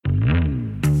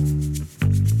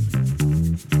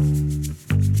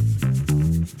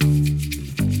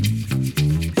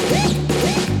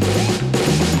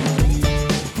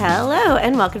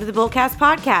welcome to the Bullcast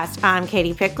Podcast. I'm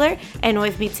Katie Pickler, and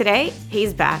with me today,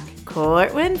 he's back,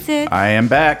 Court Winsett. I am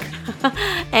back.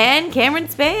 And Cameron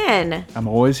Spann. I'm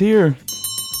always here.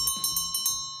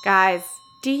 Guys,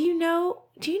 do you know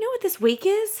what this week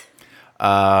is?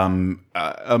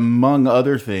 Among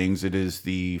other things, it is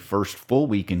the first full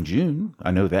week in June.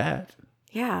 I know that.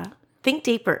 Yeah. Think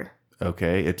deeper.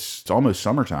 Okay, it's almost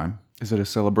summertime. Is it a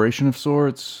celebration of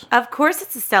sorts? Of course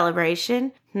it's a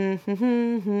celebration. Is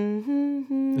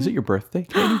it your birthday,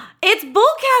 Katie? It's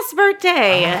Bullcast's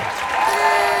birthday.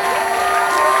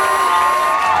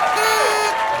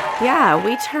 Yeah,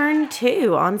 we turned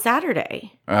 2 on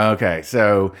Saturday. Okay,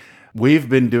 so we've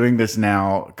been doing this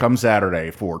now, come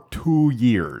Saturday, for 2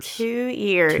 years. 2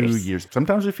 years. 2 years.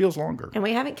 Sometimes it feels longer. And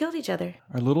we haven't killed each other.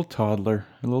 Our little toddler,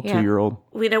 a little Yeah. 2-year-old.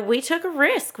 We took a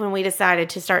risk when we decided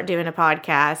to start doing a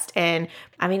podcast. And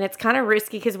I mean, it's kind of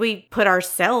risky because we put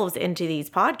ourselves into these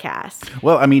podcasts.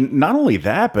 Well, I mean, not only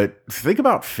that, but think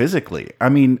about physically. I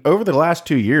mean, over the last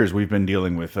 2 years, we've been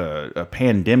dealing with a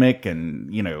pandemic and,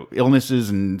 illnesses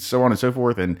and so on and so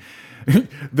forth. And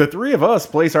the three of us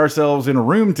place ourselves in a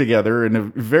room together in a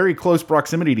very close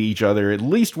proximity to each other at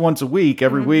least once a week,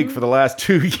 every week for the last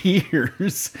 2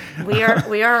 years. We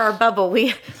are our bubble.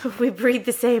 We breathe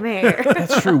the same air.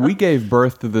 That's true. We gave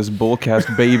birth to this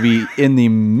Bullcast baby in the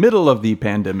middle of the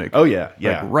pandemic. Oh, yeah,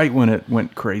 yeah. Like right when it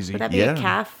went crazy. Would that be a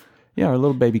calf? Yeah, our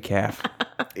little baby calf.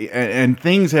 And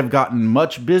things have gotten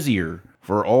much busier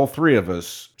for all three of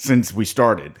us since we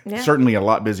started. Yeah. Certainly a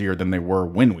lot busier than they were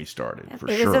when we started, for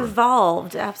It sure. has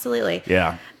evolved, absolutely.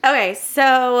 Yeah. Okay,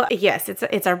 so yes,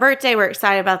 it's our birthday. We're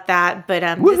excited about that. But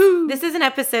this is an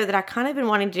episode that I kind of been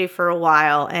wanting to do for a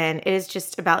while, and it is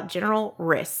just about general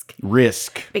risk.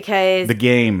 Risk. Because The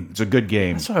game. It's a good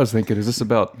game. That's what I was thinking. Is this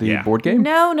about the Yeah. board game?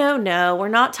 No. We're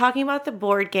not talking about the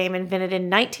board game invented in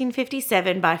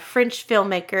 1957 by French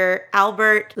filmmaker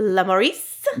Albert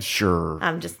Lamorisse. Sure.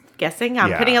 I'm just guessing. I'm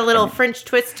Yeah, putting a little French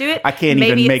twist to it. I can't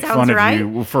Maybe even it make sounds fun of right.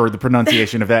 you for the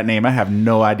pronunciation of that name. I have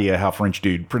no idea how French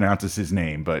dude pronounces his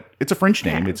name, but it's a French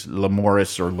name. Yeah. It's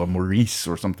Lamorisse or Lamorisse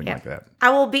or something like that.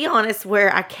 I will be honest,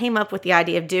 where I came up with the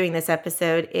idea of doing this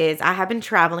episode is I have been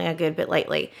traveling a good bit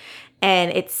lately.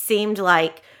 And it seemed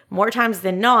like more times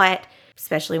than not,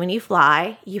 especially when you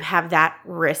fly, you have that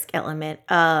risk element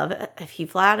of if you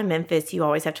fly out of Memphis, you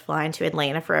always have to fly into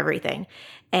Atlanta for everything.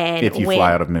 And If you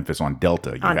fly out of Memphis on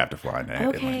Delta, you have to fly into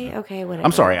Okay, Atlanta. okay, whatever.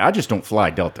 I'm sorry, I just don't fly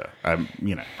Delta. I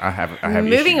have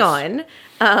Moving issues.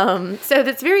 on. So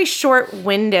that's very short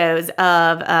windows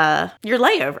of your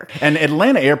layover. And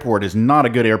Atlanta Airport is not a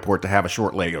good airport to have a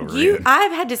short layover in.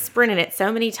 I've had to sprint in it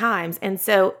so many times. And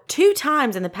so 2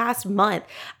 times in the past month,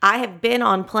 I have been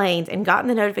on planes and gotten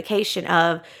the notification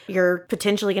of you're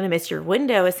potentially going to miss your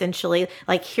window, essentially.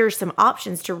 Like, here's some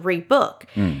options to rebook.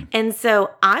 And so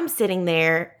I'm sitting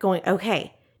there going,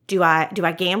 okay, do I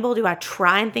gamble? Do I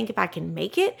try and think if I can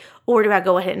make it? Or do I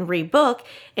go ahead and rebook?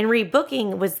 And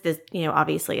rebooking was this,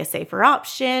 obviously a safer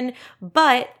option,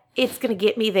 but it's going to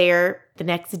get me there the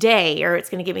next day, or it's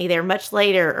going to get me there much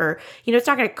later, or, it's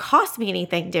not going to cost me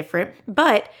anything different.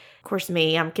 But of course,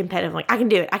 I'm competitive. Like, I can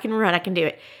do it. I can run. I can do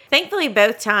it. Thankfully,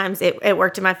 both times it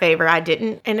worked in my favor. I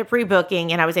didn't end up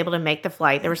rebooking and I was able to make the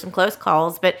flight. There were some close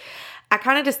calls, but I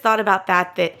kind of just thought about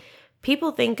that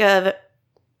people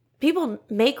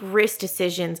make risk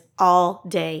decisions all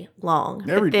day long.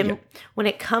 But then when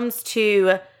it comes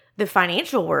to the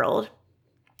financial world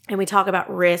and we talk about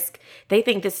risk, they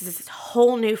think this is this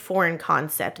whole new foreign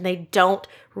concept and they don't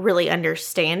really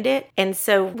understand it. And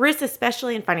so risk,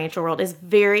 especially in financial world, is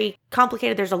very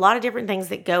complicated. There's a lot of different things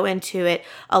that go into it,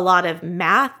 a lot of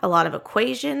math, a lot of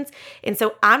equations. And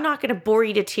so I'm not going to bore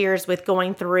you to tears with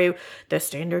going through the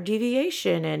standard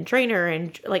deviation and trainer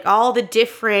and like all the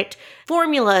different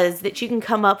formulas that you can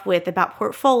come up with about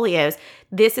portfolios.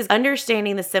 This is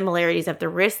understanding the similarities of the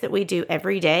risk that we do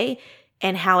every day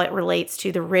and how it relates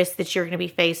to the risk that you're going to be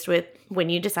faced with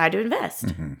when you decide to invest.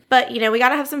 Mm-hmm. But, we got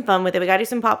to have some fun with it. We got to do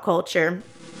some pop culture.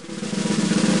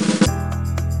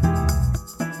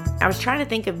 I was trying to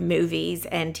think of movies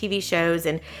and TV shows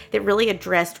and that really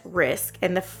addressed risk.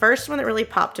 And the first one that really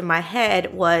popped in my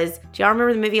head was, do y'all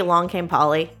remember the movie Along Came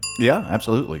Polly? Yeah,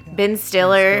 absolutely. Ben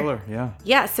Stiller. Yeah.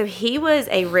 Yeah, so he was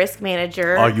a risk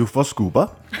manager. Are you for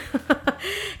scuba?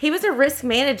 He was a risk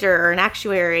manager or an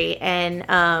actuary,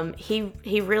 and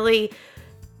he really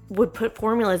would put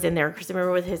formulas in there. Because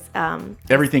remember with his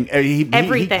Everything.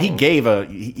 Everything.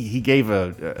 He gave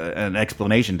an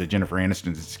explanation to Jennifer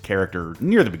Aniston's character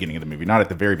near the beginning of the movie, not at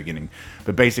the very beginning,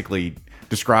 but basically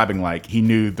describing like he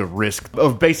knew the risk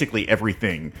of basically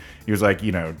everything. He was like,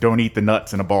 don't eat the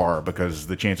nuts in a bar because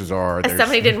the chances are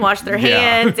somebody didn't wash their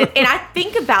hands. And I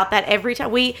think about that every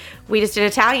time. We just did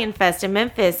Italian Fest in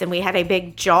Memphis, and we had a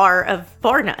big jar of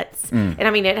bar nuts. And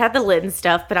I mean, it had the lid and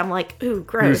stuff, but I'm like, ooh,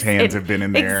 gross. Whose hands have been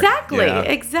in there.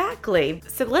 Exactly.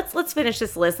 So let's finish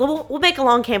this list. We'll make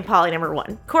Along Came Polly number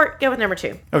 1. Court, go with number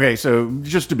 2. Okay, so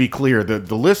just to be clear,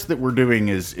 the list that we're doing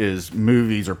is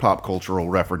movies or pop cultural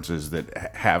references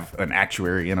that have an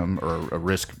actuary in them or a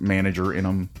risk manager in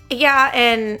them. Yeah,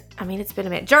 and I mean, it's been a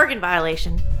minute. Jargon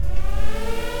violation.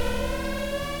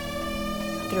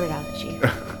 I threw it out at you.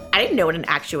 I didn't know what an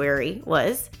actuary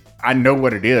was. I know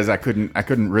what it is. I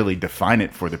couldn't really define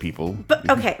it for the people. But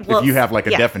okay, well, if you have like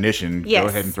a definition, go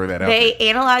ahead and throw that out. They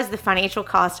analyze the financial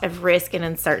cost of risk and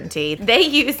uncertainty. They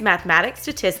use mathematics,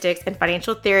 statistics, and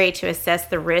financial theory to assess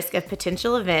the risk of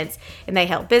potential events, and they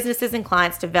help businesses and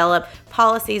clients develop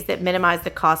policies that minimize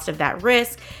the cost of that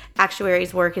risk.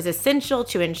 Actuaries' work is essential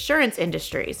to insurance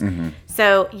industries.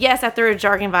 So yes, I threw a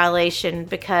jargon violation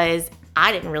because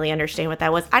I didn't really understand what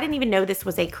that was. I didn't even know this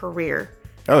was a career.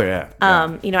 Oh yeah.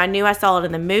 I knew I saw it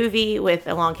in the movie with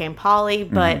Along Came Polly,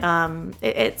 but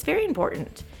it's very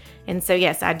important. And so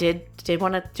yes, I did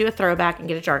want to do a throwback and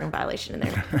get a jargon violation in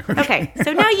there. Okay,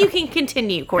 so now you can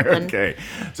continue, Cortland. Okay,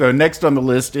 so next on the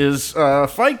list is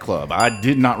Fight Club. I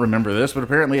did not remember this, but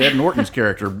apparently Ed Norton's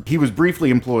character, he was briefly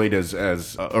employed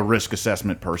as a risk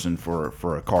assessment person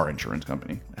for a car insurance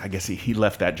company. I guess he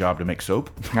left that job to make soap.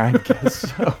 I guess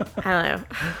so. I don't know.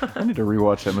 I need to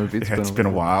rewatch that movie. It's been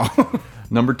a while.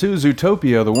 Number 2,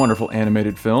 Zootopia, the wonderful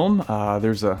animated film.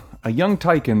 There's a young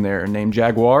tyke in there named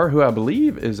Jaguar, who I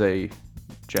believe is a...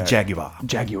 Jaguar.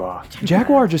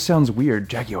 Jaguar just sounds weird.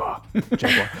 Jaguar.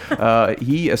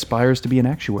 He aspires to be an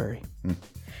actuary.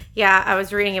 Yeah, I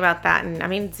was reading about that, and I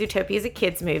mean, Zootopia is a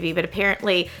kids movie, but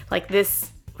apparently, like,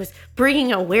 this was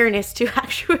bringing awareness to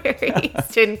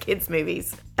actuaries in kids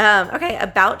movies. Okay,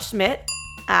 About Schmidt.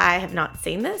 I have not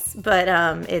seen this, but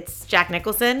it's Jack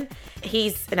Nicholson.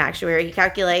 He's an actuary. He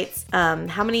calculates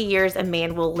how many years a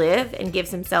man will live and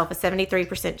gives himself a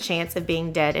 73% chance of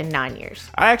being dead in 9 years.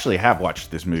 I actually have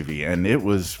watched this movie, and it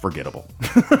was forgettable.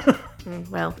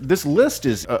 Well, this list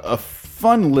is a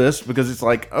fun list because it's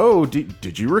like, oh,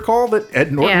 did you recall that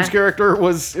Ed Norton's character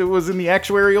was in the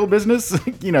actuarial business?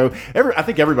 I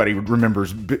think everybody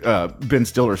remembers Ben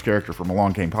Stiller's character from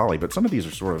Along Came Polly, but some of these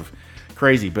are sort of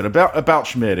crazy. But about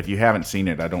Schmidt, if you haven't seen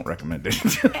it, I don't recommend it.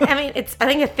 I mean, I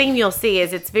think a thing you'll see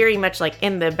is it's very much like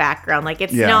in the background. Like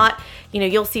it's not,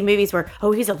 you'll see movies where,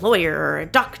 oh, he's a lawyer or a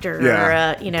doctor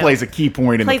or plays a key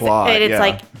point in the plot. And it's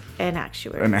like an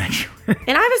actuary. And I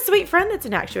have a sweet friend that's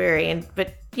an actuary,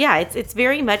 but it's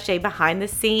very much a behind the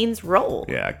scenes role.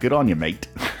 Yeah, good on you, mate.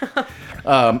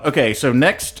 Okay, so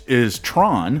next is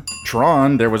Tron.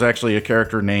 Tron, there was actually a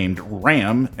character named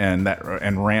Ram,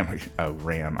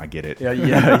 Ram, I get it.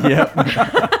 Yeah.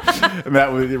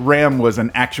 Ram was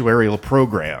an actuarial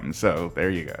program, so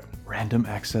there you go. Random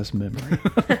access memory.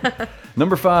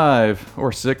 Number 5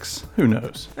 or 6, who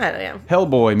knows? I don't know.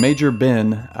 Hellboy, Major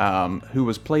Ben, who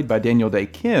was played by Daniel Day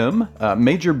Kim.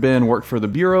 Major Ben worked for the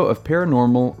Bureau of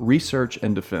Paranormal Research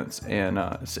and Defense, and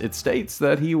it states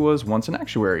that he was once an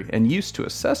actuary and used to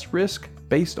assess risk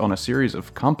based on a series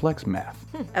of complex math.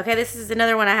 Okay, this is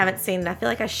another one I haven't seen. I feel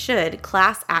like I should.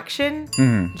 Class Action.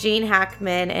 Gene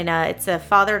Hackman, and it's a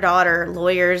father-daughter,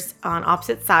 lawyers on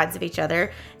opposite sides of each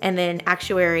other, and then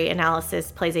actuary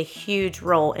analysis plays a huge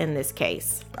role in this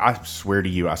case. I swear to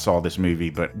you, I saw this movie,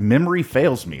 but memory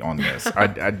fails me on this. I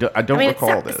don't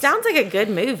recall this. It sounds like a good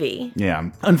movie. Yeah.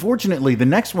 Unfortunately, the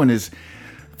next one is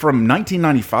from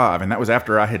 1995, and that was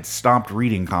after I had stopped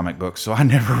reading comic books, so I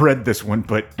never read this one.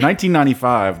 But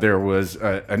 1995, there was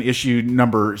an issue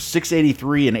number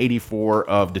 683 and 84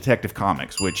 of Detective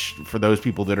Comics, which, for those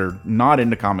people that are not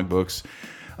into comic books,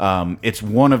 it's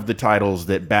one of the titles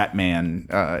that Batman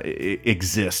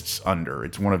exists under.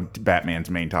 It's one of Batman's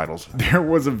main titles. There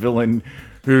was a villain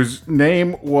whose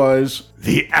name was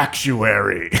the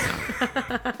Actuary.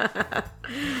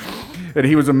 And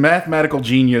he was a mathematical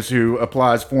genius who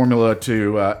applies formula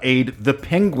to aid the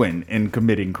Penguin in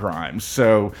committing crimes.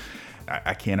 So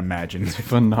I can't imagine. It's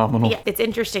phenomenal. Yeah, it's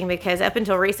interesting because up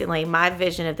until recently, my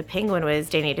vision of the Penguin was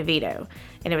Danny DeVito.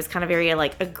 And it was kind of very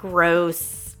like a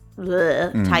gross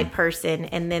type person.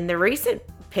 And then the recent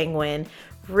Penguin,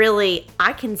 really,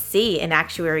 I can see an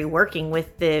actuary working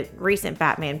with the recent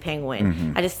Batman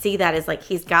Penguin. I just see that as like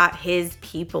he's got his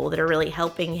people that are really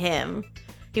helping him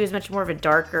he was much more of a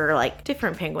darker, like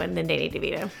different penguin than Danny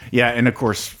DeVito. Yeah, and of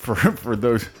course, for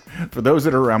those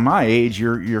that are around my age,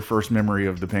 your first memory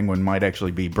of the Penguin might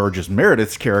actually be Burgess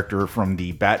Meredith's character from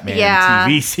the Batman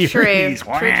TV series.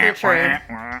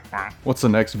 True. What's the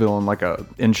next villain? Like a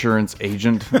insurance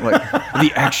agent? Like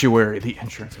the actuary, the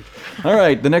insurance agent. All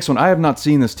right, the next one. I have not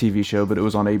seen this TV show, but it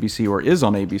was on ABC or is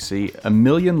on ABC. A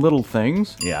Million Little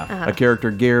Things. Yeah. A character,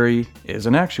 Gary, is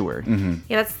an actuary.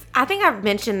 Yeah, I think I've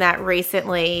mentioned that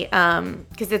recently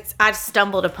because I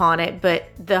stumbled upon it, but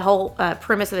the whole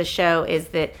premise of the show is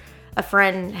that a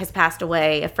friend has passed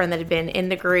away, a friend that had been in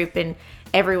the group, and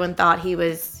everyone thought he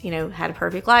was, had a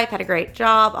perfect life, had a great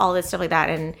job, all this stuff like that,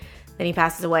 and then he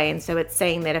passes away. And so it's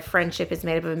saying that a friendship is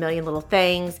made up of a million little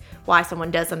things, why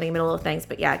someone does something, a million little things.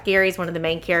 But yeah, Gary's one of the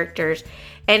main characters.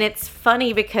 And it's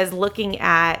funny because looking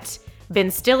at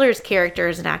Ben Stiller's character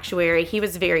as an actuary, he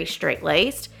was very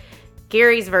straight-laced.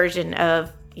 Gary's version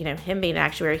of, him being an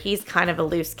actuary, he's kind of a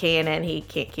loose cannon. He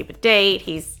can't keep a date.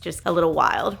 He's just a little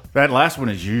wild. That last one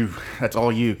is you. That's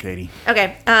all you, Katie.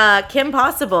 Okay. Kim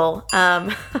Possible.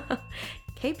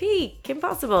 KP, Kim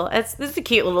Possible. This is a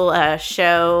cute little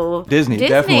show. Disney,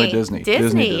 definitely Disney.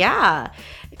 Disney, yeah.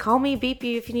 Call me, beep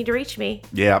you if you need to reach me.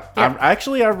 Yeah.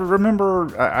 I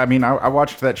remember, I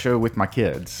watched that show with my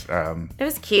kids. It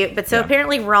was cute. But so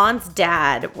apparently Ron's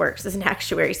dad works as an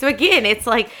actuary. So again, it's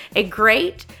like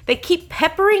they keep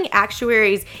peppering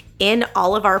actuaries in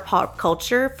all of our pop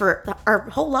culture for our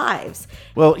whole lives.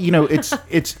 Well,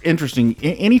 it's interesting.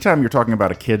 Anytime you're talking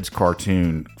about a kid's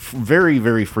cartoon, very,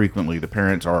 very frequently the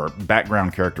parents are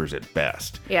background characters at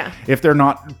best. Yeah. If they're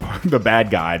not the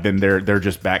bad guy, then they're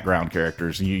just background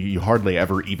characters. You hardly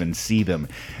ever even see them.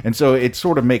 And so it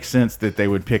sort of makes sense that they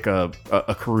would pick a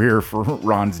career for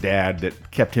Ron's dad that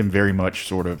kept him very much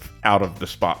sort of out of the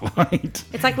spotlight.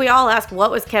 It's like we all asked, what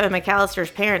was Kevin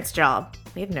McAllister's parents' job?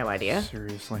 We have no idea.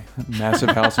 Seriously, massive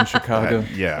house in Chicago.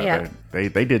 Yeah.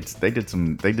 They did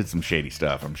some shady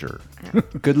stuff, I'm sure.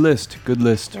 Good list.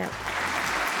 Yeah.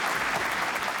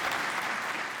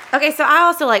 Okay, so I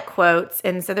also like quotes,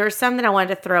 and so there are some that I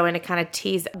wanted to throw in to kind of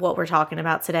tease what we're talking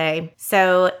about today.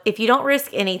 So if you don't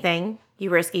risk anything,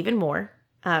 you risk even more.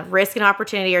 Risk and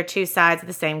opportunity are two sides of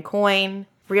the same coin.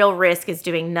 Real risk is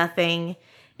doing nothing.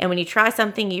 And when you try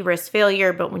something, you risk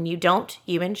failure, but when you don't,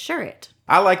 you insure it.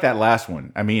 I like that last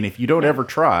one. I mean, if you don't ever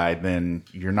try, then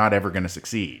you're not ever going to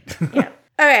succeed. Yeah.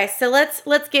 Okay, so let's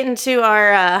get into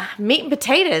our meat and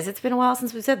potatoes. It's been a while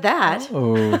since we said that.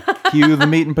 Oh, cue the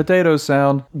meat and potatoes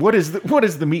sound. What is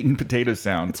the meat and potatoes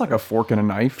sound? It's like a fork and a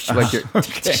knife. Like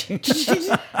Okay.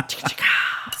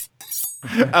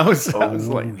 I was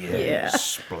like, yeah.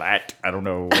 Splat. I don't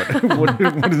know what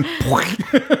is.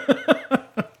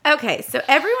 Okay, so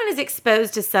everyone is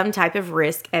exposed to some type of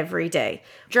risk every day.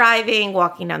 Driving,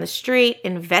 walking down the street,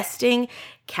 investing,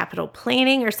 capital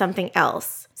planning, or something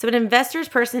else. So an investor's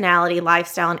personality,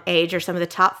 lifestyle, and age are some of the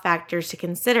top factors to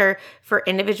consider for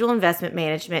individual investment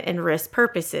management and risk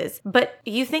purposes. But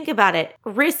you think about it,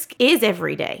 risk is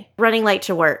every day. Running late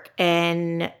to work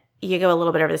and you go a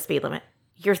little bit over the speed limit.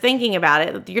 You're thinking about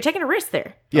it. You're taking a risk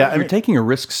there. Yeah, you're taking a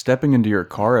risk stepping into your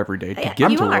car every day to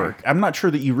get to work. I'm not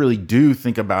sure that you really do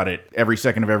think about it every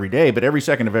second of every day, but every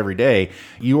second of every day,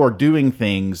 you are doing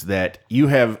things that you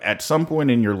have at some point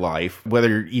in your life,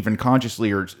 whether even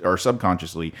consciously or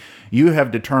subconsciously, you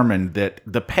have determined that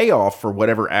the payoff for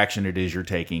whatever action it is you're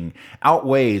taking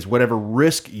outweighs whatever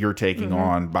risk you're taking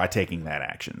on by taking that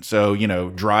action. So,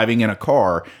 driving in a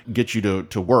car gets you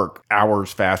to work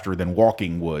hours faster than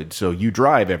walking would. So you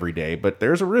drive every day, but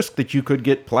there's a risk that you could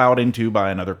get plowed into by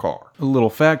another car. A little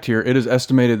fact here, it is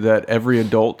estimated that every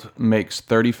adult makes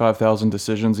 35,000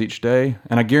 decisions each day,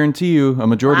 and I guarantee you a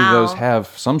majority of those have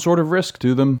some sort of risk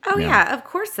to them. Oh yeah, of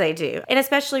course they do. And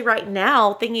especially right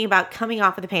now, thinking about coming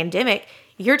off of the pandemic,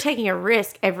 you're taking a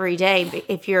risk every day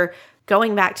if you're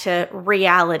going back to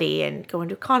reality and going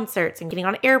to concerts and getting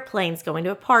on airplanes, going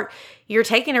to a park, you're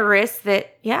taking a risk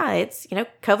that, it's,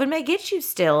 COVID may get you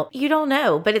still. You don't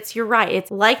know, but you're right. It's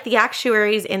like the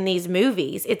actuaries in these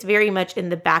movies. It's very much in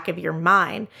the back of your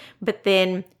mind. But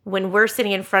then when we're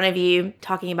sitting in front of you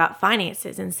talking about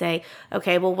finances and say,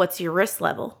 okay, well, what's your risk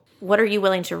level? What are you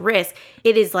willing to risk?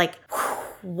 It is like,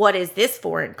 what is this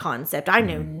foreign concept? I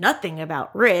know nothing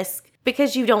about risk.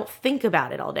 because you don't think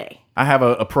about it all day. I have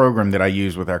a program that I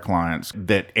use with our clients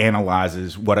that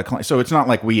analyzes what a client. So it's not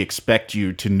like we expect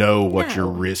you to know what your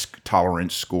risk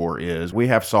tolerance score is. We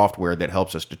have software that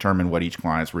helps us determine what each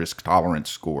client's risk tolerance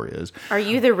score is. Are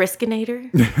you the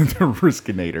Riskinator? The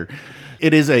Riskinator.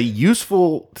 It is a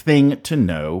useful thing to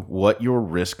know what your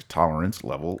risk tolerance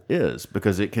level is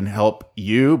because it can help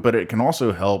you, but it can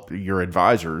also help your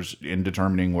advisors in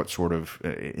determining what sort of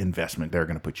investment they're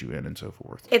going to put you in and so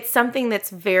forth. It's something that's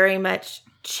very much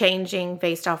changing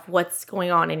based off what's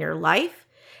going on in your life.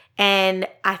 And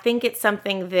I think it's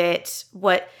something that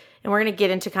and we're going to get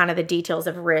into kind of the details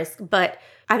of risk, but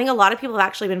I think a lot of people have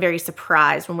actually been very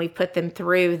surprised when we put them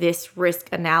through this risk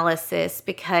analysis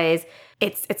because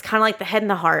it's kind of like the head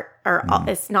and the heart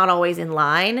it's not always in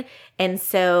line. And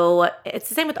so it's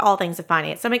the same with all things of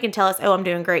finance. Somebody can tell us, oh, I'm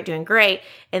doing great.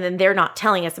 And then they're not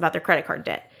telling us about their credit card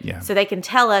debt. Yeah. So they can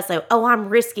tell us, like, oh, I'm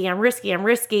risky.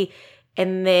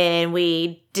 And then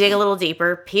we dig a little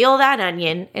deeper, peel that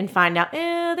onion and find out,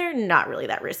 they're not really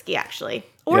that risky actually.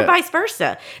 Or vice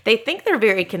versa. They think they're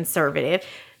very conservative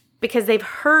because they've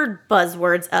heard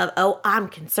buzzwords of, oh, I'm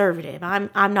conservative.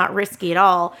 I'm not risky at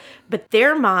all. But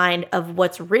their mind of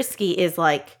what's risky is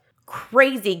like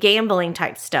crazy gambling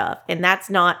type stuff. And that's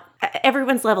not,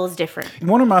 everyone's level is different.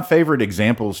 One of my favorite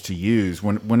examples to use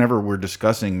whenever we're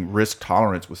discussing risk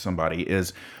tolerance with somebody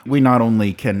is we not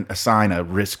only can assign a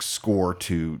risk score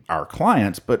to our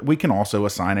clients, but we can also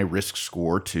assign a risk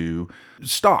score to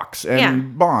stocks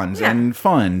and bonds and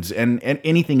funds and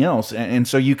anything else. And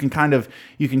so you can kind of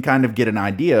get an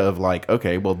idea of like,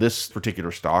 okay, well, this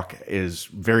particular stock is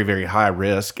very, very high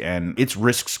risk and its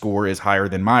risk score is higher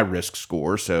than my risk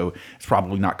score. So it's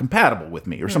probably not compatible with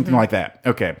me or something like that.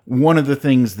 Okay. One of the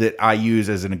things that I use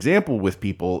as an example with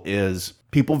people is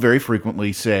people very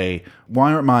frequently say,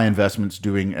 why aren't my investments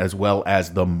doing as well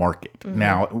as the market?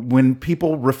 Now, when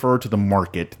people refer to the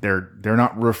market, they're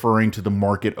not referring to the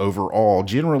market overall.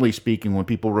 Generally speaking, when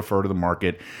people refer to the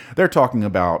market, they're talking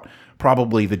about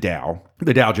probably the Dow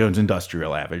Jones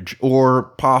Industrial Average, or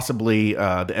possibly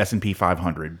the S&P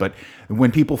 500. But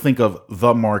when people think of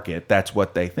the market, that's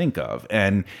what they think of.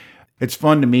 And it's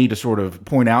fun to me to sort of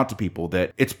point out to people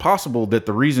that it's possible that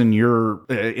the reason your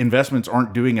investments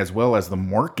aren't doing as well as the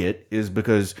market is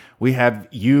because we have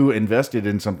you invested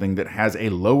in something that has a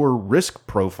lower risk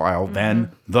profile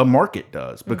than the market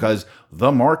does. Because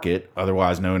the market,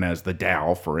 otherwise known as the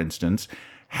Dow, for instance,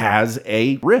 has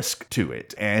a risk to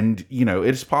it. And,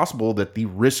 it's possible that the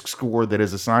risk score that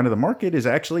is assigned to the market is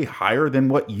actually higher than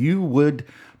what you would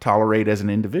tolerate as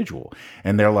an individual.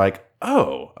 And they're like,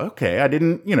 oh, okay,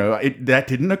 that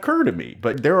didn't occur to me.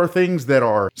 But there are things that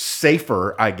are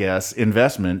safer, I guess,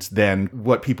 investments than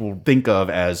what people think of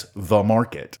as the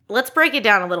market. Let's break it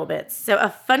down a little bit. So a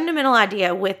fundamental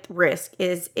idea with risk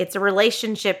is it's a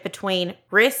relationship between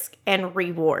risk and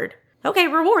reward. Okay,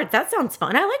 rewards. That sounds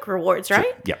fun. I like rewards,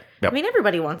 right? Yeah. Yep. I mean,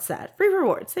 everybody wants that. Free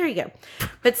rewards. There you go.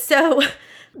 But so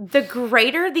the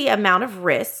greater the amount of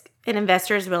risk an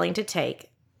investor is willing to take,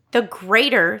 the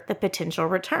greater the potential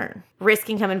return. Risk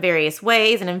can come in various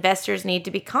ways, and investors need to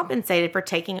be compensated for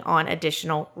taking on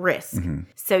additional risk.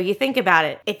 So you think about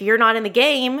it. If you're not in the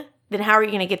game, then how are you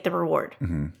going to get the reward?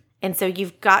 And so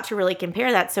you've got to really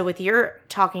compare that. So with your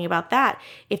talking about that,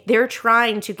 if they're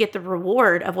trying to get the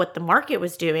reward of what the market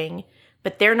was doing,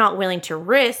 but they're not willing to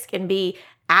risk and be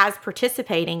as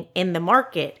participating in the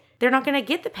market, they're not going to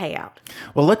get the payout.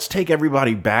 Well, let's take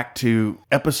everybody back to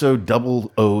episode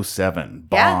 007,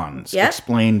 Bonds,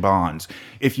 Explain Bonds.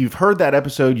 If you've heard that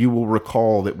episode, you will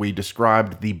recall that we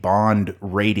described the bond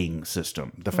rating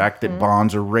system, the fact that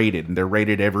bonds are rated, and they're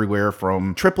rated everywhere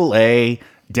from AAA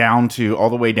all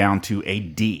the way down to a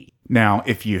D. Now,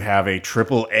 if you have a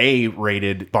AAA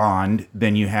rated bond,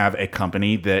 then you have a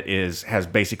company that has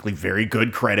basically very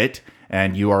good credit,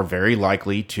 and you are very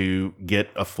likely to get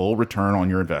a full return on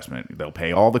your investment. They'll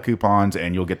pay all the coupons,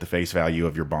 and you'll get the face value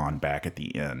of your bond back at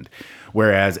the end.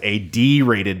 Whereas a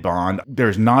D-rated bond,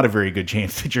 there's not a very good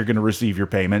chance that you're going to receive your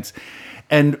payments.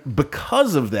 And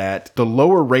because of that, the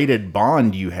lower rated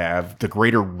bond you have, the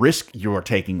greater risk you're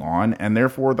taking on, and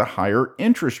therefore the higher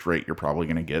interest rate you're probably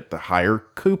going to get, the higher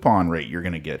coupon rate you're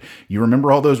going to get. You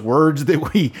remember all those words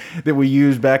that we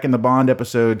used back in the bond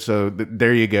episode? So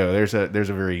there you go. There's a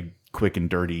very quick and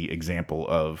dirty example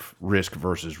of risk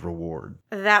versus reward.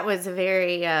 That was a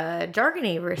very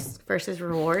jargony, risk versus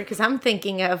reward, because I'm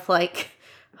thinking of like,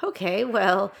 okay,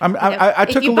 well, I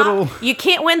took a little. You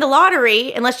can't win the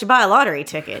lottery unless you buy a lottery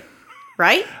ticket,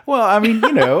 right? Well, I mean,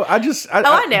 I know. I'm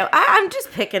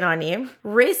just picking on you.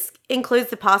 Risk includes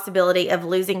the possibility of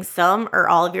losing some or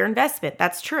all of your investment.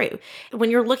 That's true. When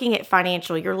you're looking at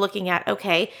financial, you're looking at,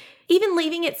 okay, even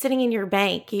leaving it sitting in your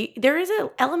bank, there is an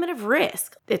element of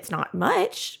risk. It's not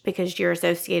much because you're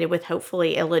associated with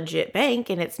hopefully a legit bank,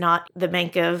 and it's not the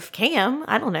bank of Cam.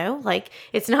 I don't know. Like,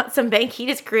 it's not some bank he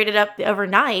just created up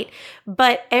overnight.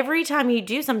 But every time you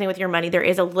do something with your money, there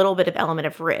is a little bit of element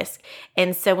of risk.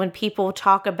 And so when people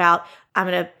talk about, I'm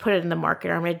going to put it in the market,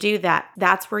 or I'm going to do that,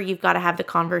 that's where you've got to have the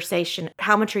conversation.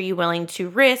 How much are you willing to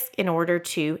risk in order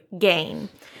to gain?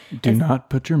 Do not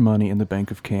put your money in the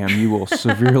bank of Cam. You will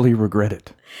severely regret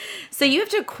it. So you have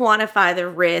to quantify the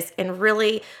risk and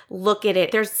really look at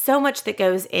it. There's so much that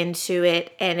goes into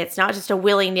it, and it's not just a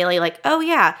willy-nilly like, oh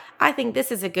yeah, I think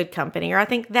this is a good company, or I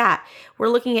think that. We're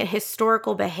looking at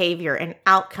historical behavior and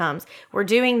outcomes. We're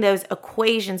doing those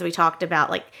equations we talked about,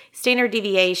 like standard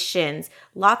deviations,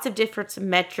 lots of different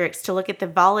metrics to look at the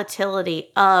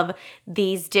volatility of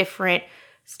these different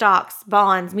stocks,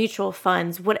 bonds, mutual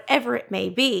funds, whatever it may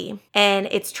be. And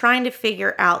it's trying to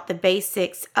figure out the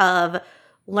basics of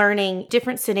learning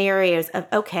different scenarios of,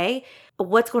 okay,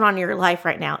 what's going on in your life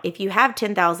right now? If you have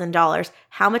 $10,000,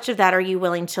 how much of that are you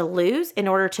willing to lose in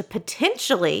order to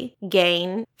potentially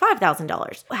gain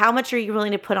 $5,000? How much are you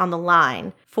willing to put on the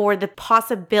line for the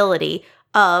possibility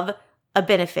of a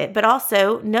benefit? But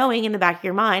also knowing in the back of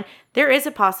your mind, there is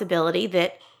a possibility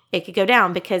that it could go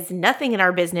down, because nothing in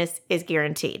our business is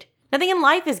guaranteed. Nothing in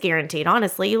life is guaranteed,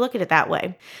 honestly. You look at it that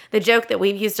way. The joke that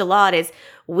we've used a lot is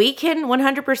we can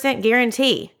 100%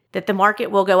 guarantee that the market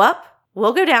will go up,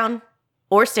 will go down,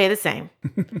 or stay the same.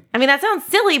 I mean, that sounds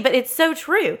silly, but it's so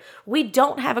true. We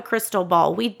don't have a crystal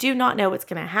ball. We do not know what's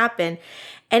going to happen.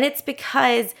 And it's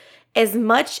because as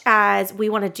much as we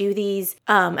want to do these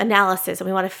analysis and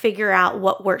we want to figure out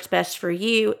what works best for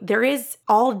you, there is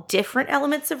all different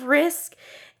elements of risk.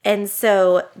 And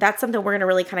so that's something we're going to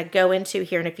really kind of go into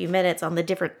here in a few minutes on the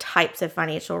different types of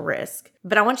financial risk.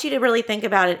 But I want you to really think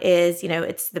about it is,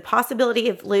 it's the possibility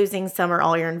of losing some or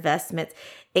all your investments.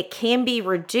 It can be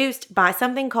reduced by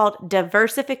something called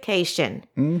diversification.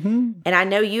 Mm-hmm. And I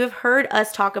know you have heard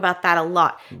us talk about that a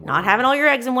lot. Not having all your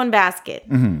eggs in one basket,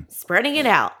 spreading it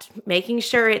out, making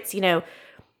sure it's,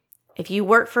 if you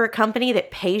work for a company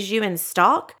that pays you in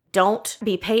stock, don't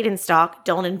be paid in stock.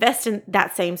 Don't invest in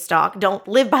that same stock. Don't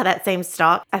live by that same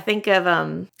stock. I think of,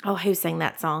 who sang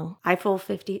that song? Eiffel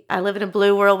 50. I live in a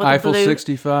blue world with Eiffel a blue.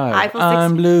 65. Eiffel 65.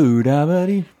 I'm blue, da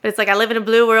buddy. But it's like, I live in a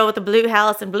blue world with a blue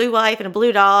house and blue wife and a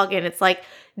blue dog. And it's like,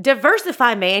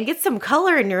 diversify, man. Get some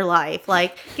color in your life.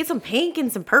 Like, get some pink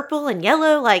and some purple and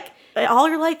yellow. Like, all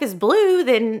your life is blue,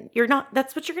 then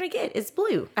that's what you're going to get is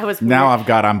blue. Now I've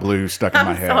got I'm blue stuck in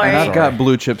my head. Sorry. I've got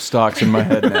blue chip stocks in my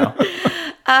head now.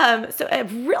 So a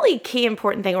really key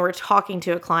important thing when we're talking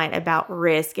to a client about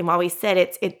risk, and why we said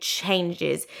it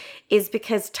changes, is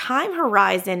because time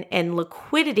horizon and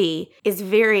liquidity is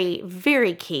very,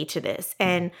 very key to this.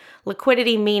 And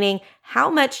liquidity meaning how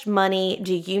much money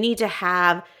do you need to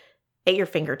have at your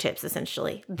fingertips,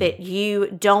 essentially, that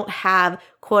you don't have,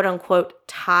 quote unquote,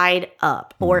 tied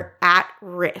up or at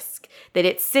risk, that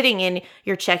it's sitting in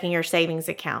your checking or savings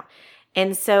account.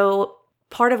 And so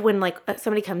part of when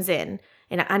somebody comes in,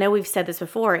 and I know we've said this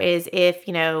before, is if,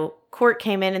 Court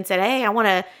came in and said, hey, I want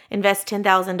to invest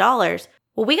 $10,000.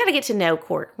 Well, we got to get to know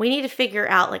Court. We need to figure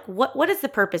out what is the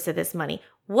purpose of this money?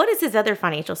 What is his other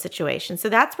financial situation? So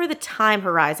that's where the time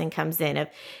horizon comes in. Of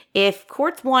if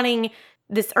Court's wanting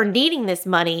this or needing this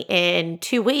money in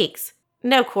 2 weeks,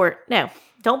 no, Court, no,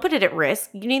 don't put it at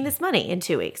risk. You need this money in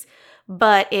 2 weeks.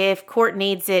 But if Court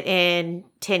needs it in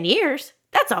 10 years,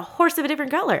 that's a horse of a different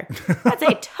color. That's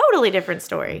a totally different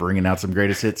story. Bringing out some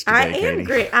greatest hits today, Katie. I am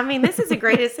great. I mean, this is a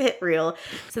greatest hit reel.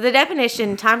 So the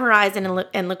definition, time horizon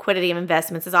and liquidity of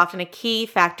investments is often a key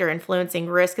factor influencing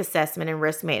risk assessment and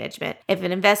risk management. If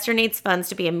an investor needs funds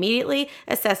to be immediately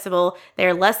accessible, they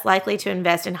are less likely to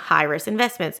invest in high-risk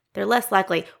investments. They're less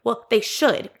likely. Well, they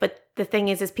should, but the thing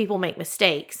is people make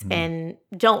mistakes and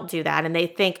don't do that. And they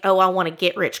think, I want to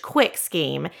get rich quick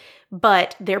scheme.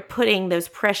 But they're putting those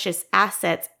precious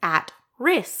assets at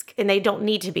risk, and they don't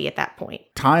need to be at that point.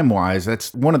 Time-wise,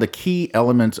 that's one of the key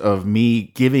elements of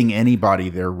me giving anybody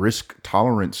their risk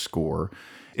tolerance score.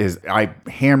 Is I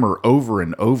hammer over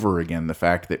and over again the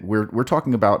fact that we're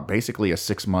talking about basically a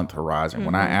 6-month horizon. Mm-hmm.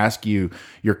 When I ask you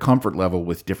your comfort level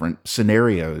with different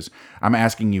scenarios, I'm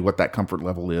asking you what that comfort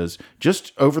level is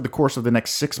just over the course of the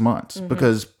next 6 months,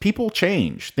 because people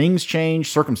change, things change,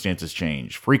 circumstances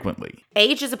change frequently.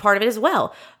 Age is a part of it as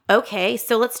well. Okay,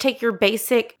 so let's take the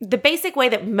basic way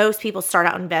that most people start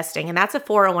out investing, and that's a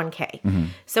 401k. Mm-hmm.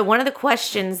 So one of the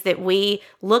questions that we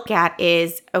look at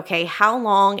is, okay, how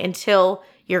long until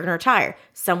you're going to retire?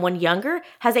 Someone younger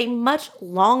has a much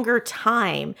longer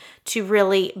time to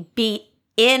really be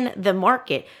in the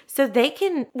market so they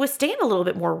can withstand a little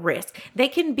bit more risk. They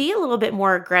can be a little bit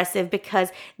more aggressive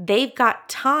because they've got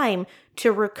time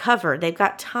to recover. They've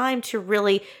got time to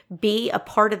really be a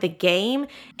part of the game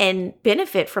and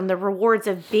benefit from the rewards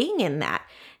of being in that.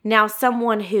 Now,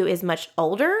 someone who is much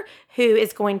older, who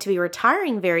is going to be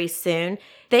retiring very soon,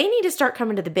 they need to start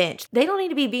coming to the bench. They don't need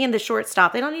to be being the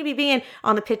shortstop. They don't need to be being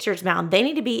on the pitcher's mound. They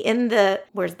need to be in the,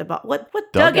 where's the box? What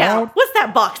dugout? What's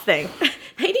that box thing?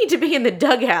 They need to be in the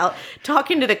dugout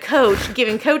talking to the coach,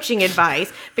 giving coaching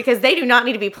advice, because they do not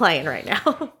need to be playing right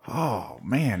now. Oh,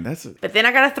 man, But then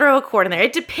I got to throw a chord in there.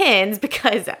 It depends,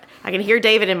 because I can hear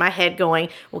David in my head going,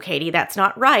 well, Katie, that's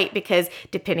not right, because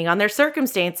depending on their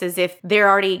circumstances, if they're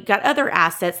already got other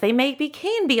assets, they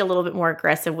can be a little bit more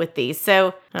aggressive with these.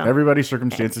 So everybody's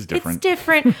circumstance is different. It's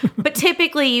different, but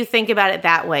typically you think about it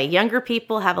that way. Younger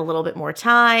people have a little bit more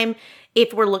time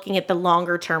if we're looking at the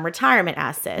longer term retirement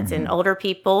assets, and older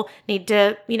people need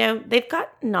to, they've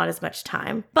got not as much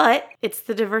time, but it's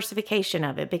the diversification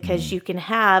of it, because you can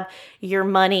have your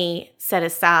money set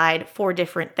aside for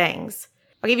different things.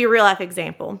 I'll give you a real life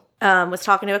example. Was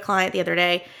talking to a client the other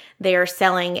day. They are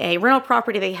selling a rental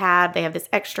property they have. They have this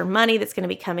extra money that's going to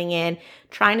be coming in,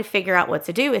 trying to figure out what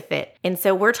to do with it. And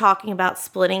so we're talking about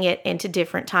splitting it into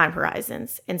different time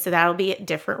horizons. And so that'll be at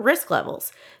different risk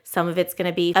levels. Some of it's going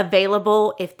to be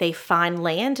available if they find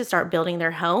land to start building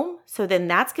their home. So then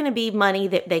that's going to be money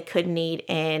that they could need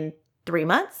in 3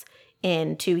 months,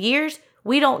 in 2 years.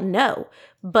 We don't know.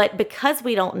 But because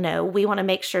we don't know, we want to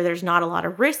make sure there's not a lot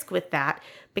of risk with that,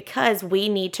 because we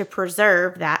need to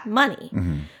preserve that money.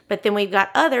 But then we've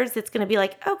got others that's going to be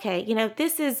like, okay,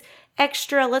 this is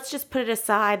extra. Let's just put it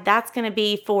aside. That's going to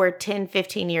be for 10,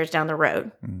 15 years down the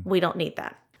road. We don't need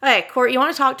that. Okay, Court, you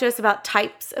want to talk to us about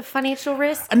types of financial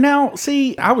risk? Now,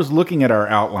 see, I was looking at our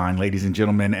outline, ladies and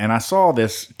gentlemen, and I saw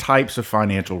this types of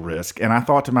financial risk, and I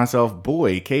thought to myself,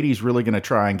 boy, Katie's really going to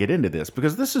try and get into this,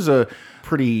 because this is a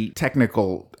pretty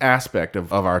technical aspect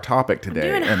of our topic today.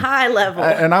 Doing high level.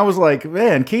 And I was like,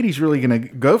 man, Katie's really going to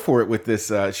go for it with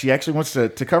this. She actually wants to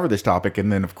cover this topic,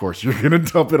 and then, of course, you're going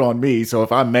to dump it on me, so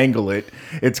if I mangle it,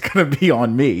 it's going to be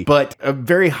on me. But a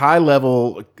very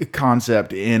high-level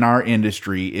concept in our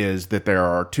industry is that there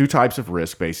are two types of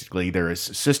risk, basically. There is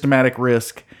systematic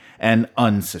risk and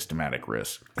unsystematic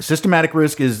risk. Systematic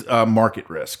risk is market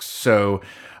risks. So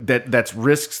that's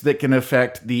risks that can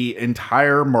affect the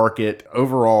entire market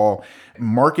overall.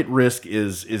 Market risk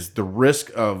is the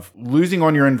risk of losing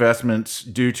on your investments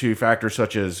due to factors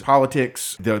such as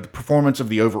politics, the performance of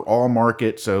the overall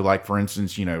market. So like, for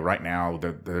instance, right now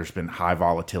there's been high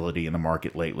volatility in the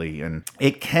market lately, and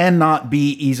it cannot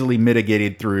be easily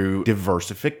mitigated through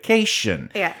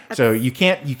diversification. Yeah. So you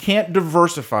can't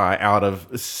diversify out of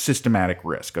systematic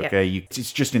risk. Okay. Yeah.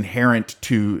 It's just inherent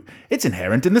in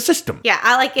the system. Yeah,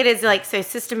 I like it as so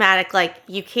systematic, like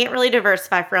you can't really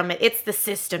diversify from it. It's the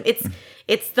system.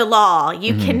 It's the law.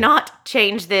 You cannot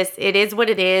change this. It is what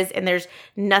it is, and there's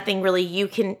nothing really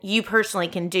you personally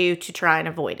can do to try and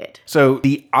avoid it. So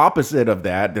the opposite of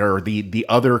that, or the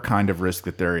other kind of risk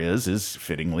that there is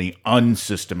fittingly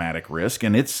unsystematic risk,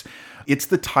 and it's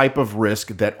the type of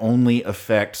risk that only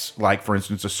affects, like, for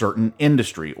instance, a certain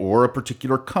industry or a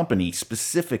particular company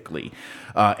specifically.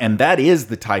 And that is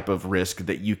the type of risk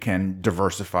that you can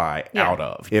diversify out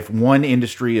of. If one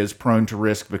industry is prone to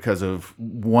risk because of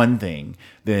one thing,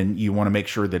 then you want to make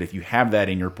sure that if you have that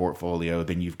in your portfolio,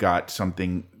 then you've got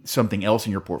something else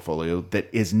in your portfolio that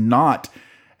is not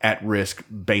at risk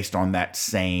based on that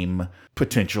same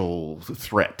potential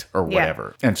threat or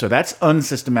whatever. Yeah. And so that's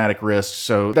unsystematic risk.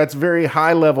 So that's very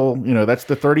high level, that's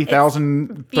the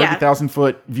 30,000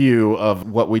 foot view of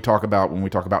what we talk about when we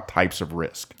talk about types of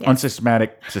risk. Yeah.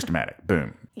 Unsystematic, systematic,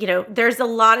 boom. There's a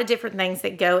lot of different things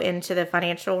that go into the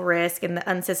financial risk and the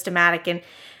unsystematic. And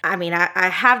I mean, I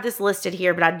have this listed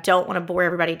here, but I don't want to bore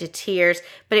everybody to tears.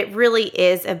 But it really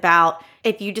is about,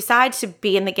 if you decide to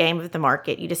be in the game of the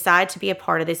market, you decide to be a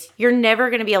part of this, you're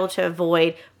never going to be able to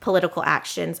avoid political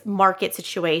actions, market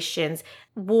situations,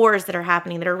 wars that are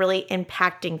happening that are really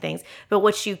impacting things. But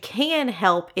what you can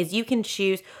help is you can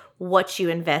choose what you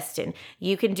invest in.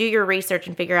 You can do your research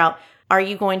and figure out, are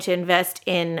you going to invest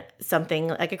in something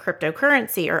like a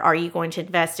cryptocurrency, or are you going to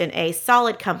invest in a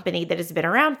solid company that has been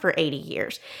around for 80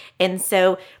 years? And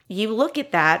so you look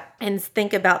at that and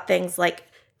think about things like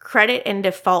credit and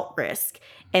default risk.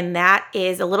 And that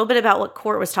is a little bit about what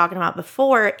Court was talking about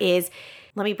before. Let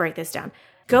me break this down.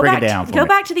 Go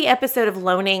back to the episode of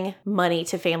loaning money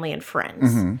to family and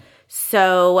friends. Mm-hmm.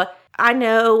 So I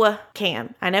know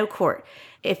Cam, I know Court.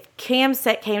 If Cam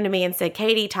came to me and said,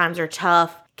 Katie, times are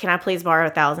tough, can I please borrow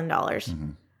 $1,000? Mm-hmm.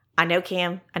 I know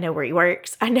Cam. I know where he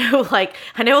works. I know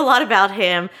a lot about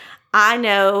him. I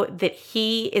know that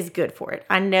he is good for it.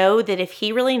 I know that if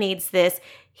he really needs this,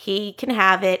 he can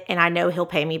have it, and I know he'll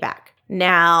pay me back.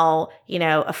 Now,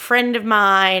 a friend of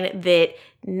mine that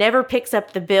never picks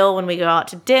up the bill when we go out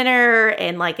to dinner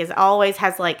and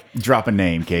has drop a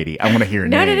name, Katie. I want to hear a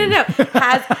name. No.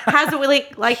 Has what we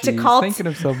like to call thinking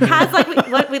of something. Has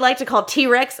what we like to call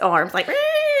T-Rex arms. Like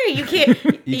you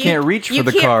can't reach for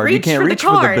the card. You can't reach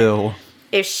for the bill.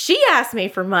 If she asks me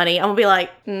for money, I'm gonna be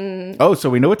like, Oh, so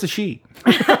we know it's a she.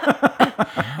 I'm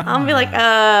gonna be like,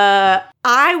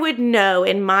 I would know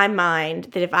in my mind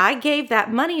that if I gave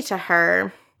that money to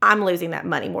her, I'm losing that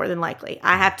money more than likely.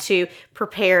 I have to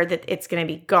prepare that it's going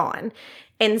to be gone.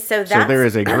 And so there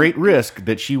is a great risk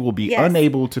that she will be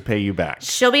unable to pay you back.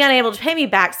 She'll be unable to pay me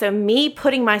back. So me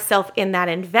putting myself in that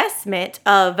investment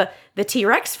of the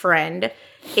T-Rex friend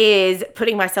is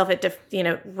putting myself at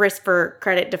risk for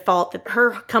credit default that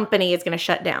her company is going to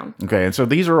shut down. Okay, and so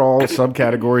these are all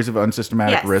subcategories of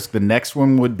unsystematic risk. The next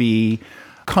one would be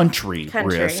country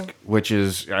risk, which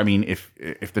is,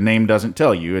 if the name doesn't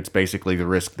tell you, it's basically the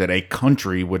risk that a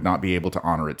country would not be able to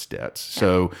honor its debts.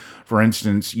 So, for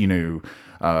instance,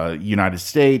 United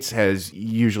States has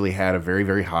usually had a very,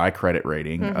 very high credit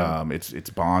rating. Its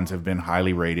bonds have been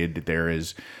highly rated. There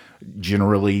is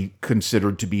generally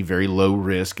considered to be very low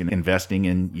risk in investing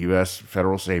in U.S.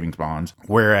 federal savings bonds.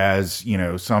 Whereas,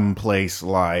 some place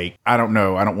like, I don't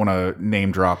want to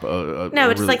name drop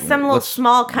it's like some little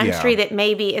small country that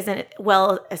maybe isn't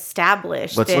well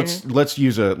established. Let's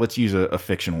use a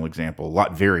fictional example.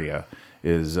 Latveria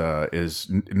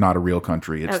is not a real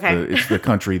country. It's the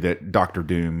country that Dr.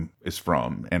 Doom is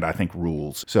from, and I think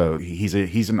rules. So he's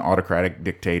an autocratic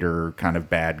dictator, kind of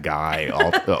bad guy.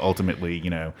 Ultimately,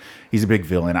 he's a big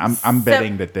villain. I'm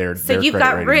betting that they're you've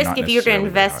got risk if you're going to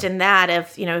invest in that.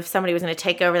 If somebody was going to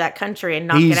take over that country and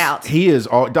knock it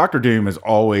out, Dr. Doom is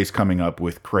always coming up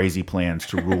with crazy plans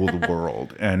to rule the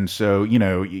world, and so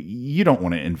you don't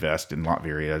want to invest in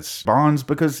Latveria's bonds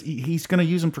because he's going to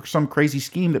use them for some crazy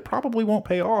scheme that probably won't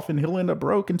pay off, and he'll end up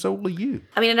broke, and so will you.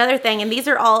 Another thing, and these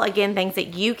are all, again, things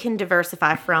that you can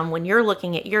diversify from when you're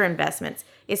looking at your investments,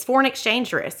 is foreign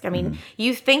exchange risk.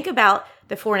 You think about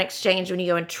the foreign exchange when you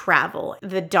go and travel,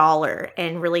 the dollar,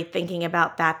 and really thinking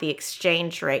about the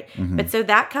exchange rate. But so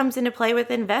that comes into play with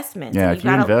investments. Yeah, if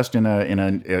you invest in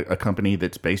a company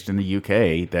that's based in the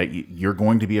UK, that you're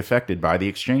going to be affected by the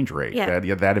exchange rate. Yeah.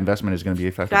 That investment is going to be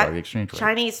affected by the exchange rate.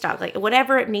 Chinese stock,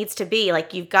 whatever it needs to be,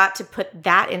 you've got to put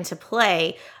that into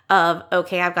play of,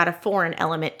 okay, I've got a foreign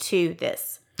element to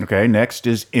this. Okay, next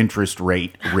is interest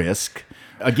rate risk.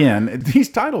 Again, these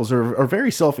titles are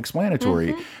very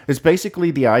self-explanatory. It's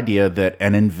basically the idea that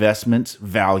an investment's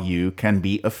value can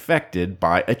be affected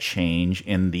by a change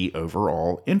in the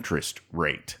overall interest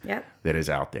rate that is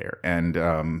out there. And,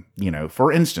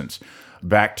 for instance,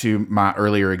 back to my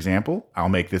earlier example, I'll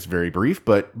make this very brief,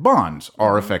 but bonds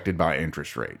are affected by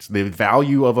interest rates. The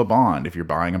value of a bond, if you're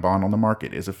buying a bond on the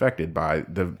market, is affected by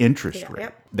the interest rate.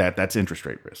 That's interest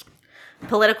rate risk.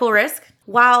 Political risk.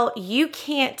 While you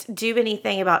can't do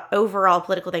anything about overall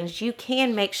political things, you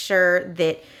can make sure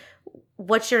that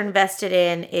what you're invested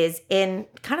in is in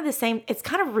kind of the same, it's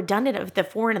kind of redundant of the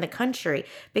foreign and the country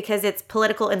because it's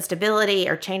political instability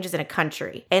or changes in a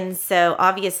country. And so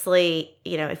obviously,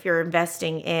 if you're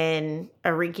investing in a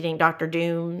rinky-dink Dr.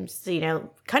 Doom's,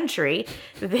 country,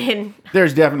 then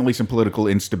there's definitely some political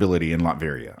instability in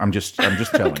Latveria. I'm just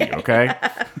telling you, okay?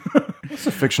 It's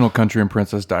a fictional country in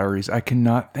Princess Diaries. I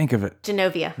cannot think of it.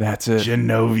 Genovia. That's it.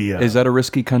 Genovia. Is that a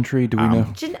risky country? Do we know?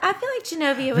 I feel like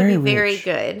Genovia would be very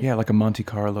good. Yeah, like a Monte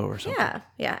Carlo or something.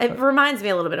 Yeah. It reminds me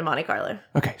a little bit of Monte Carlo.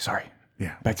 Okay, sorry.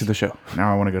 Yeah. Back to the show.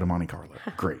 Now I want to go to Monte Carlo.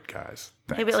 Great, guys.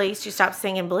 Thanks. Maybe at least you stop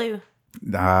singing Blue.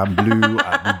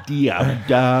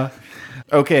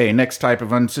 Okay, next type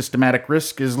of unsystematic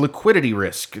risk is liquidity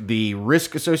risk, the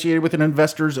risk associated with an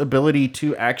investor's ability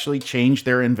to actually change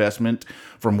their investment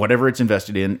from whatever it's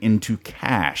invested in into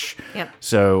cash. Yep.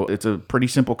 So it's a pretty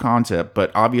simple concept, but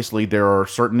obviously there are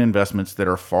certain investments that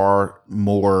are far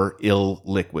more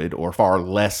illiquid or far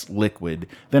less liquid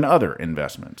than other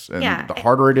investments. And the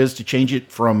harder it is to change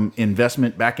it from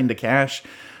investment back into cash,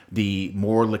 the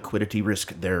more liquidity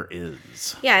risk there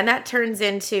is. Yeah, and that turns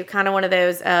into kind of one of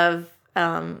those of,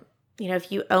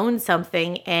 if you own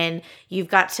something and you've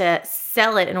got to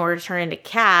sell it in order to turn it into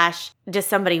cash, does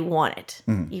somebody want it?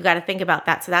 You got to think about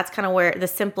that. So that's kind of where the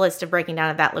simplest of breaking down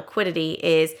of that liquidity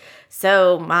is.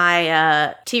 So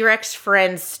my T-Rex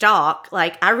friend's stock,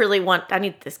 I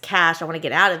need this cash. I want to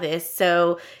get out of this.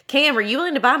 So Cam, are you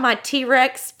willing to buy my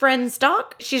T-Rex friend's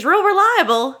stock? She's real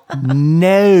reliable.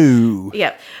 No.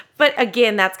 Yep. But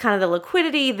again, that's kind of the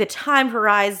liquidity, the time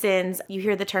horizons. You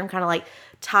hear the term kind of like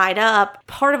tied up.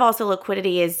 Part of also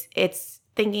liquidity is it's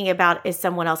thinking about, is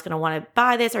someone else going to want to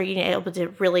buy this? Are you able to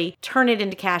really turn it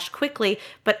into cash quickly?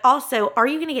 But also, are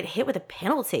you going to get hit with a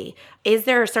penalty? Is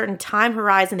there a certain time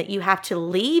horizon that you have to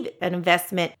leave an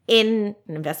investment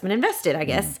invested, I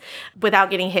guess,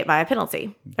 without getting hit by a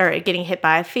penalty or getting hit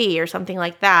by a fee or something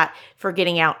like that for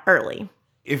getting out early?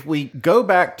 If we go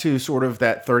back to sort of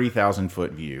that 30,000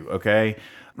 foot view, okay,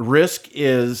 risk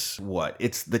is what?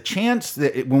 It's the chance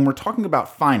that when we're talking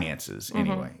about finances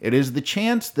anyway, it is the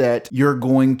chance that you're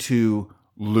going to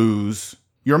lose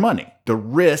your money. The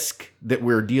risk that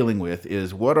we're dealing with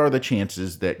is what are the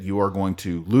chances that you are going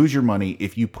to lose your money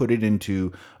if you put it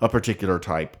into a particular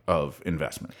type of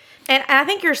investment. And I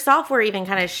think your software even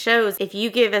kind of shows, if you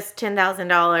give us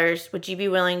 $10,000, would you be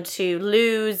willing to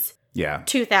lose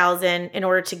 $2,000 in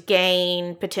order to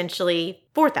gain potentially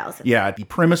 $4,000? Yeah, the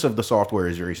premise of the software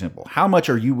is very simple. How much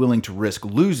are you willing to risk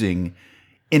losing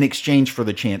in exchange for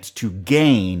the chance to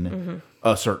gain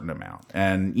a certain amount?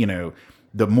 And, you know,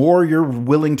 the more you're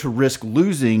willing to risk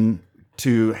losing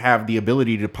to have the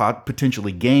ability to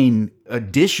potentially gain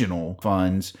additional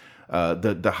funds,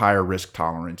 the higher risk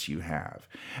tolerance you have.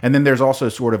 And then there's also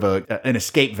sort of an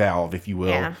escape valve, if you will.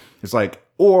 Yeah. It's like,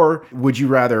 or would you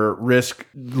rather risk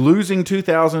losing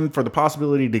 $2,000 for the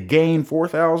possibility to gain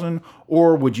 $4,000,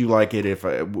 or would you like it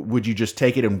would you just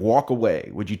take it and walk away?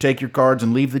 Would you take your cards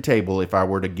and leave the table if I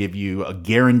were to give you a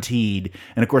guaranteed?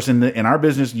 And of course, in our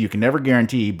business, you can never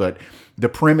guarantee, but the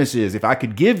premise is if I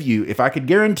could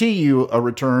guarantee you a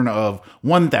return of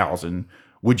 $1,000.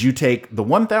 Would you take the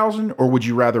 $1,000, or would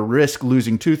you rather risk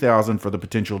losing $2,000 for the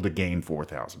potential to gain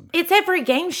 $4,000? It's every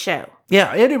game show.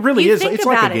 Yeah, it really is. It's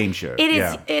like a game show. It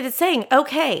is. It is saying,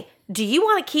 okay, do you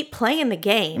want to keep playing the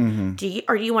game? Do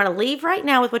you want to leave right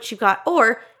now with what you got,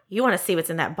 or you want to see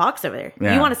what's in that box over there?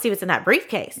 You want to see what's in that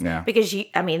briefcase? Yeah. Because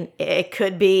it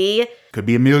could be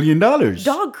 $1 million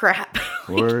dog crap.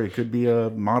 Or it could be a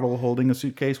model holding a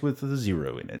suitcase with a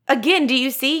zero in it. Again, do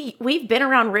you see? We've been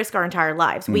around risk our entire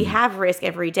lives. We have risk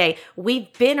every day.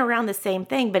 We've been around the same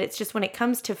thing, but it's just when it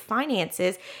comes to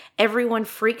finances, everyone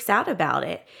freaks out about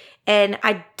it. And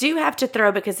I do have to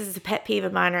throw, because this is a pet peeve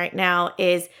of mine right now,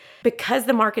 is because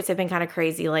the markets have been kind of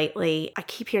crazy lately, I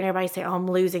keep hearing everybody say, oh, I'm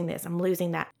losing this, I'm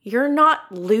losing that. You're not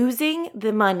losing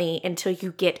the money until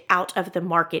you get out of the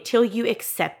market, till you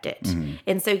accept it.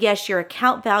 And so, yes, your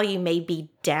account value may be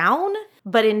down,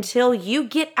 but until you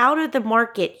get out of the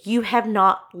market, you have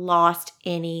not lost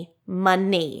any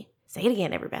money. Say it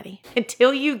again, everybody.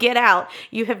 Until you get out,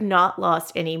 you have not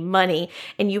lost any money.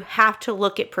 And you have to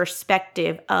look at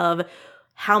perspective of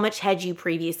how much had you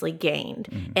previously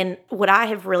gained. And what I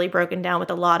have really broken down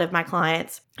with a lot of my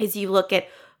clients is you look at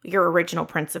your original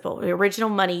principal, the original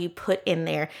money you put in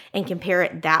there, and compare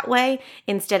it that way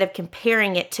instead of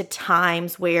comparing it to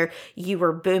times where you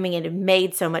were booming and have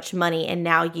made so much money and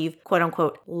now you've quote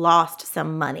unquote lost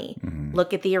some money.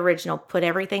 Look at the original, put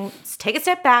everything, take a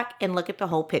step back and look at the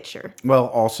whole picture. Well,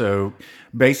 also,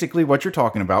 basically what you're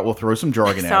talking about, we'll throw some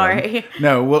jargon at them.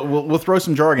 No, we'll throw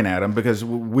some jargon at them because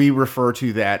we refer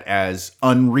to that as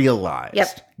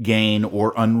unrealized gain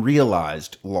or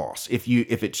unrealized loss. If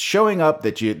it's showing up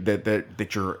that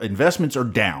that your investments are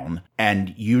down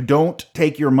and you don't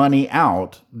take your money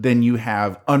out, then you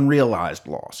have unrealized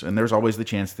loss. And there's always the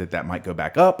chance that might go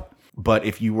back up. But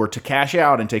if you were to cash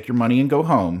out and take your money and go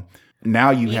home,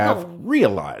 now you have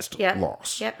realized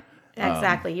loss. Yep.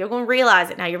 Exactly. You're going to realize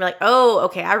it now. You're like, oh,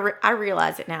 okay, I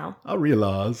realize it now. I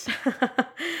realize.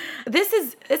 This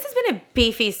has been a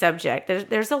beefy subject.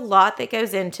 There's a lot that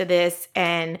goes into this,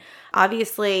 and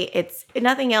obviously it's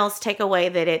nothing else take away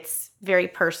that it's very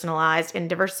personalized. And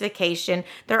diversification,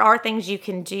 there are things you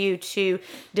can do to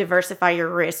diversify your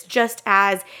risk. Just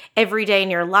as every day in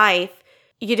your life,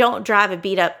 you don't drive a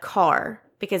beat up car.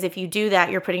 Because if you do that,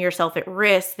 you're putting yourself at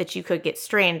risk that you could get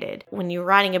stranded. When you're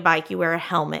riding a bike, you wear a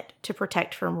helmet to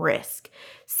protect from risk.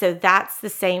 So that's the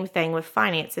same thing with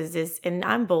finances and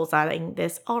I'm bullseyeing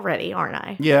this already, aren't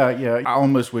I? Yeah. I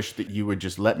almost wish that you would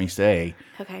just let me say,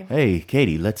 okay, hey,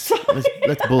 Katie, let's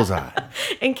bullseye.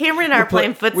 And Cameron and I are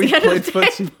playing footsie under the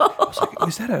table. I was like,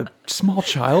 is that a small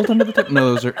child under the table?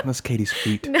 No, that's Katie's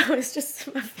feet. No, it's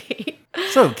just my feet.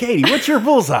 So, Katie, what's your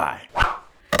bullseye?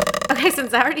 Okay,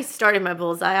 since I already started my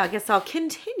bullseye, I guess I'll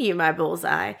continue my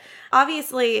bullseye.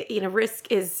 Obviously,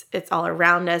 risk it's all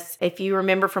around us. If you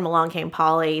remember from Along Came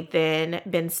Polly, then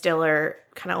Ben Stiller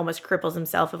kind of almost cripples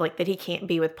himself of like that he can't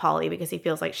be with Polly because he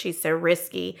feels like she's so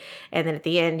risky. And then at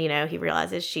the end, he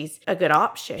realizes she's a good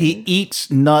option. He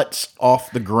eats nuts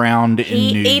off the ground in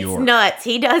New York. He eats nuts.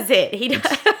 He does it. He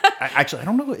does. Actually, I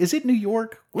don't know. Is it New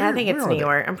York? I think it's New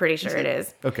York. I'm pretty sure it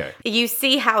is. Okay. You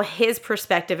see how his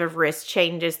perspective of risk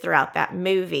changes throughout that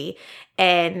movie.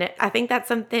 And I think that's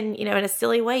something, in a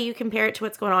silly way, you compare it to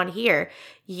what's going on here.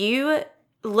 You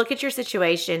look at your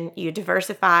situation, you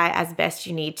diversify as best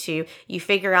you need to, you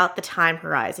figure out the time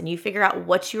horizon, you figure out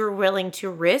what you're willing to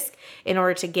risk in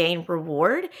order to gain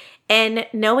reward, and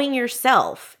knowing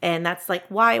yourself. And that's like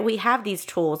why we have these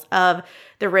tools of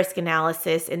the risk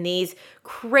analysis and these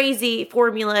crazy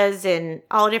formulas and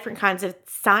all different kinds of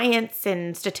science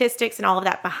and statistics and all of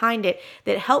that behind it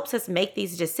that helps us make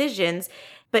these decisions.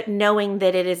 But knowing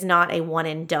that it is not a one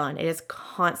and done, it is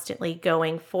constantly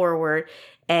going forward,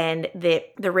 and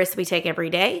that the risks we take every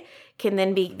day can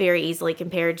then be very easily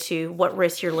compared to what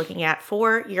risks you're looking at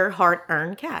for your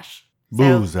hard-earned cash.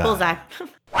 Bullseye. Bullseye.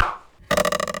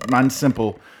 Mine's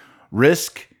simple.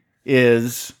 Risk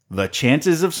is the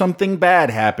chances of something bad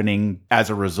happening as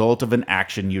a result of an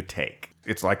action you take.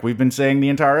 It's like we've been saying the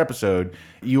entire episode.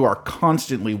 You are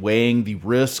constantly weighing the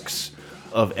risks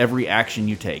of every action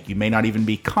you take. You may not even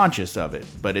be conscious of it,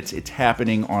 but it's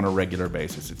happening on a regular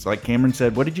basis. It's like Cameron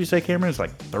said. What did you say, Cameron? It's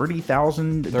like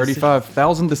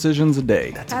 35,000 decisions a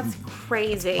day. That's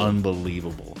crazy.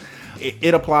 Unbelievable.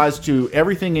 It applies to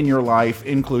everything in your life,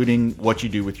 including what you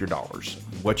do with your dollars.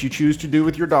 What you choose to do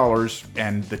with your dollars,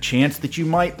 and the chance that you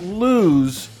might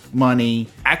lose money,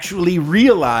 actually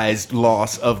realized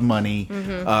loss of money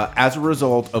as a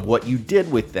result of what you did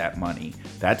with that money.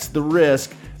 That's the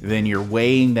risk. Then you're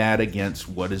weighing that against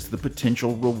what is the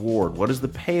potential reward, what is the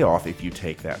payoff if you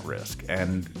take that risk.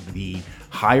 And the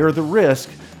higher the risk,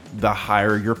 the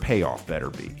higher your payoff better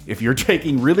be. If you're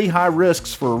taking really high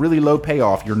risks for a really low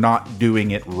payoff, you're not doing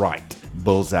it right.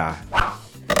 Bullseye. I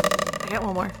got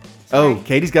one more. Oh,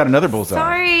 Katie's got another bullseye.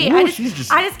 Sorry, Ooh, I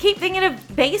just keep thinking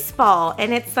of baseball,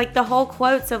 and it's like the whole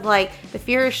quotes of like the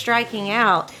fear of striking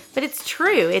out, but it's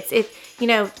true.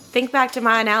 Think back to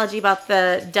my analogy about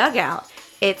the dugout.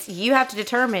 It's you have to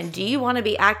determine, do you want to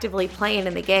be actively playing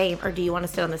in the game or do you want to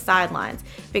sit on the sidelines?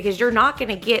 Because you're not going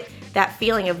to get that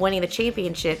feeling of winning the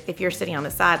championship if you're sitting on the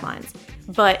sidelines.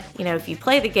 But, if you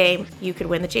play the game, you could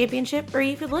win the championship or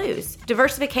you could lose.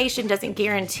 Diversification doesn't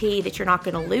guarantee that you're not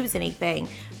going to lose anything.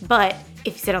 But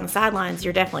if you sit on the sidelines,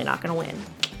 you're definitely not going to win.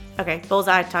 Okay,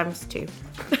 bullseye times 2.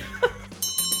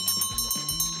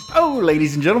 Oh,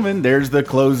 ladies and gentlemen, there's the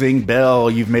closing bell.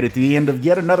 You've made it to the end of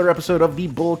yet another episode of the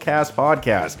Bullcast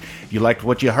Podcast. If you liked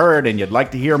what you heard and you'd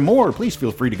like to hear more, please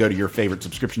feel free to go to your favorite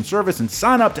subscription service and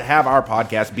sign up to have our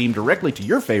podcast beamed directly to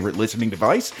your favorite listening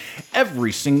device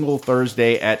every single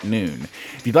Thursday at noon.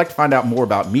 If you'd like to find out more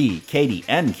about me, Katie,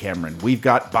 and Cameron, we've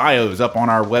got bios up on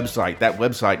our website. That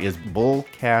website is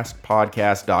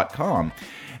bullcastpodcast.com.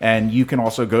 And you can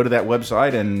also go to that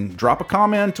website and drop a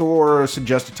comment or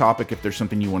suggest a topic if there's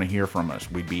something you want to hear from us.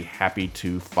 We'd be happy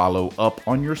to follow up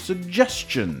on your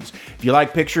suggestions. If you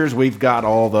like pictures, we've got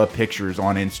all the pictures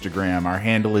on Instagram. Our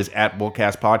handle is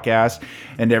 @BullcastPodcast.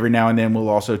 And every now and then we'll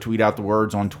also tweet out the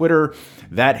words on Twitter.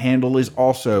 That handle is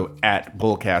also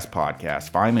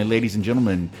 @BullcastPodcast. Finally, ladies and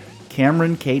gentlemen,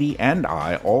 Cameron, Katie, and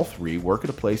I, all three, work at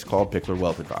a place called Pickler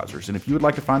Wealth Advisors. And if you would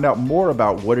like to find out more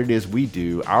about what it is we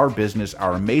do, our business,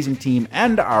 our amazing team,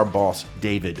 and our boss,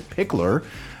 David Pickler,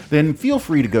 then feel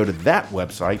free to go to that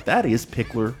website. That is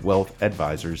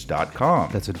picklerwealthadvisors.com.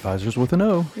 That's advisors with an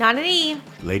O. Not an E.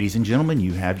 Ladies and gentlemen,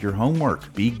 you have your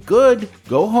homework. Be good.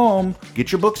 Go home.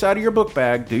 Get your books out of your book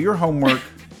bag. Do your homework.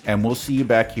 And we'll see you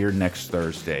back here next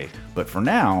Thursday. But for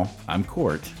now, I'm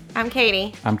Court. I'm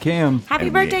Katie. I'm Cam. Happy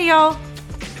birthday, y'all.